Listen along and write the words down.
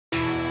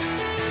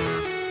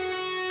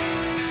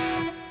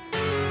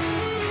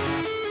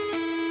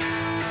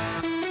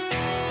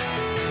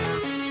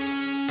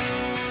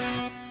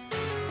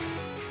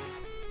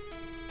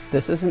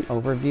This is an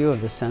overview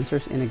of the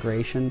Sensors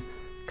Integration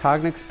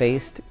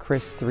Cognex-based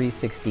Cris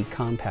 360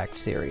 Compact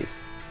Series.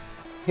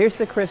 Here's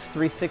the Cris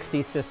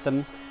 360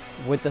 system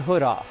with the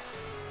hood off.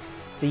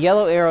 The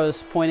yellow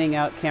arrows pointing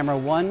out camera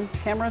 1,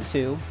 camera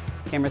 2,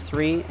 camera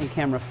 3, and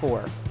camera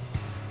 4.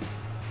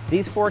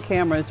 These 4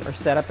 cameras are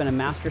set up in a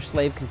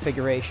master-slave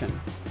configuration.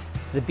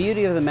 The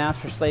beauty of the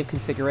master-slave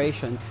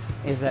configuration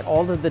is that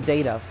all of the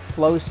data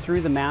flows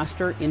through the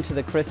master into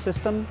the Cris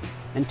system,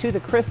 and to the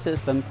Cris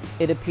system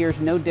it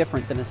appears no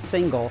different than a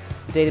single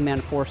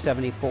Dataman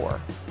 474,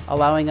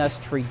 allowing us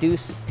to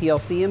reduce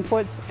PLC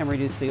inputs and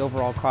reduce the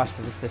overall cost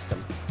of the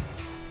system.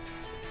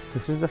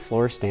 This is the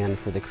floor stand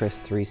for the Cris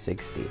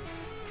 360.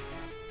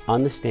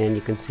 On the stand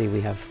you can see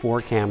we have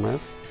 4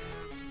 cameras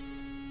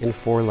and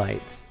 4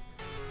 lights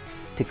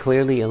to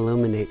clearly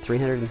illuminate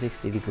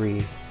 360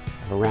 degrees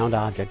of a round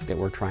object that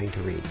we're trying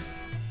to read.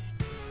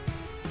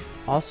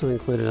 Also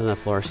included on the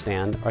floor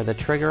stand are the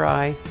trigger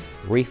eye,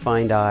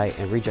 refined eye,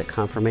 and reject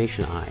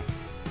confirmation eye.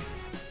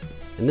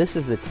 And this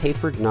is the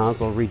tapered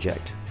nozzle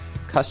reject,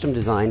 custom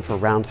designed for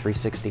round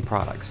 360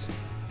 products.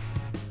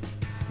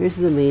 Here's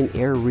the main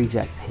air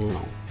reject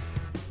panel.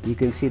 You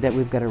can see that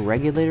we've got a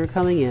regulator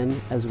coming in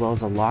as well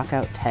as a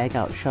lockout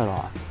tagout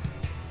shutoff.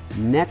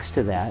 Next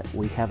to that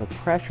we have a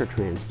pressure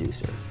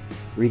transducer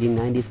reading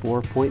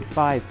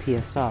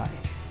 94.5 psi.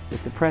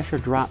 If the pressure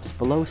drops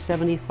below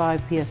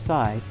 75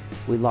 psi,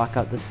 we lock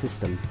out the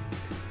system.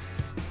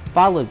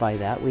 Followed by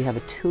that, we have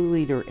a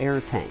 2-liter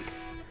air tank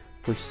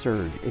for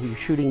surge. If you're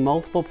shooting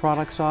multiple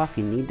products off,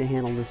 you need to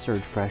handle the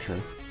surge pressure.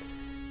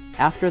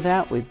 After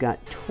that, we've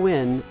got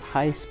twin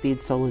high-speed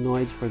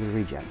solenoids for the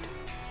reject.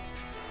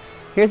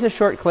 Here's a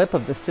short clip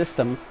of the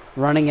system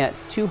running at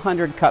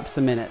 200 cups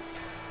a minute.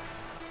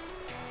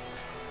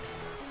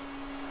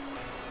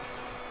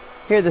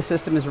 Here the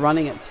system is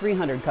running at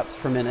 300 cups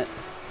per minute.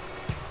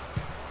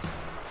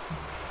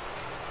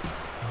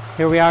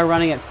 Here we are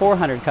running at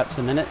 400 cups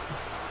a minute.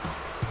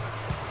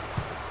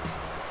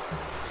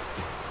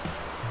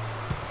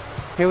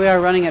 Here we are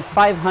running at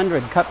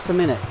 500 cups a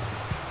minute.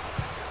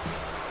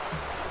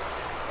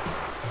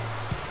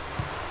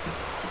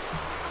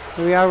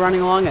 Here we are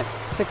running along at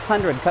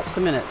 600 cups a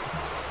minute.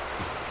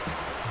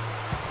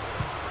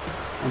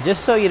 And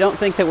just so you don't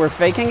think that we're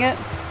faking it,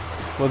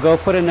 we'll go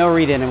put a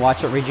no-read in and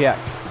watch it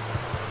reject.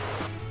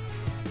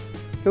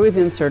 Here we've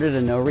inserted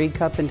a no-read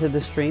cup into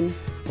the stream.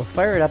 We'll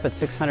fire it up at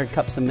 600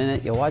 cups a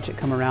minute. You'll watch it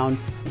come around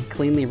and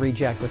cleanly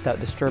reject without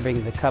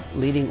disturbing the cup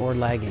leading or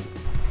lagging.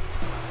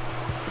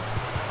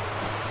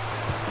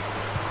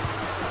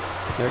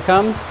 Here it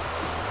comes.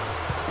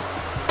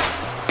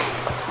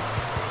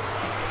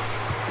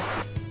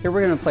 Here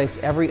we're going to place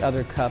every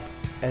other cup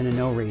in a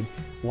no-read.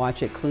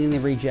 Watch it cleanly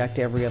reject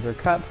every other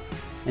cup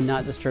and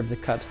not disturb the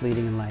cups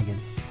leading and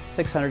lagging.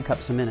 600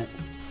 cups a minute.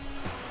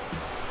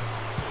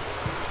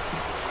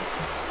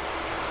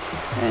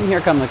 And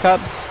here come the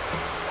cups.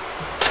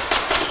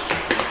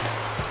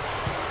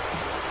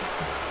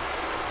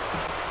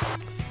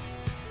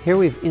 Here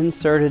we've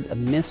inserted a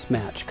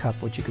mismatch cup,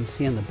 which you can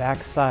see on the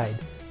back side,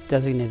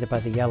 designated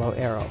by the yellow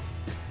arrow.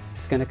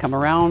 It's going to come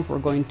around, we're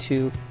going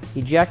to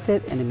eject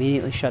it and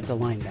immediately shut the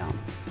line down.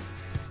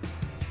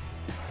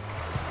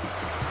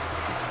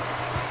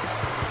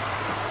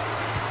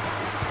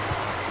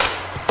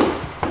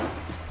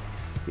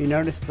 You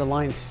notice the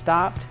line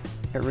stopped,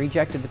 it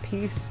rejected the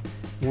piece,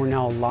 and we're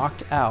now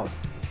locked out.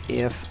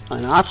 If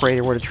an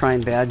operator were to try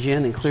and badge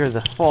in and clear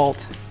the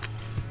fault,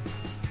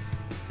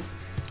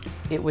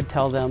 it would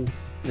tell them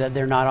that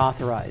they're not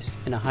authorized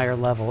and a higher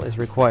level is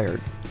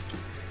required.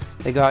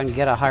 They go out and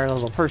get a higher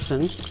level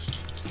person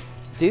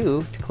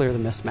to clear the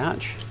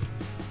mismatch,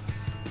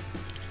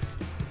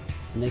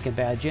 and they can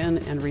badge in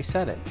and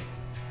reset it.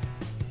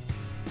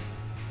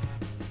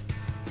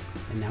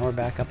 And now we're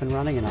back up and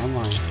running and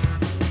online.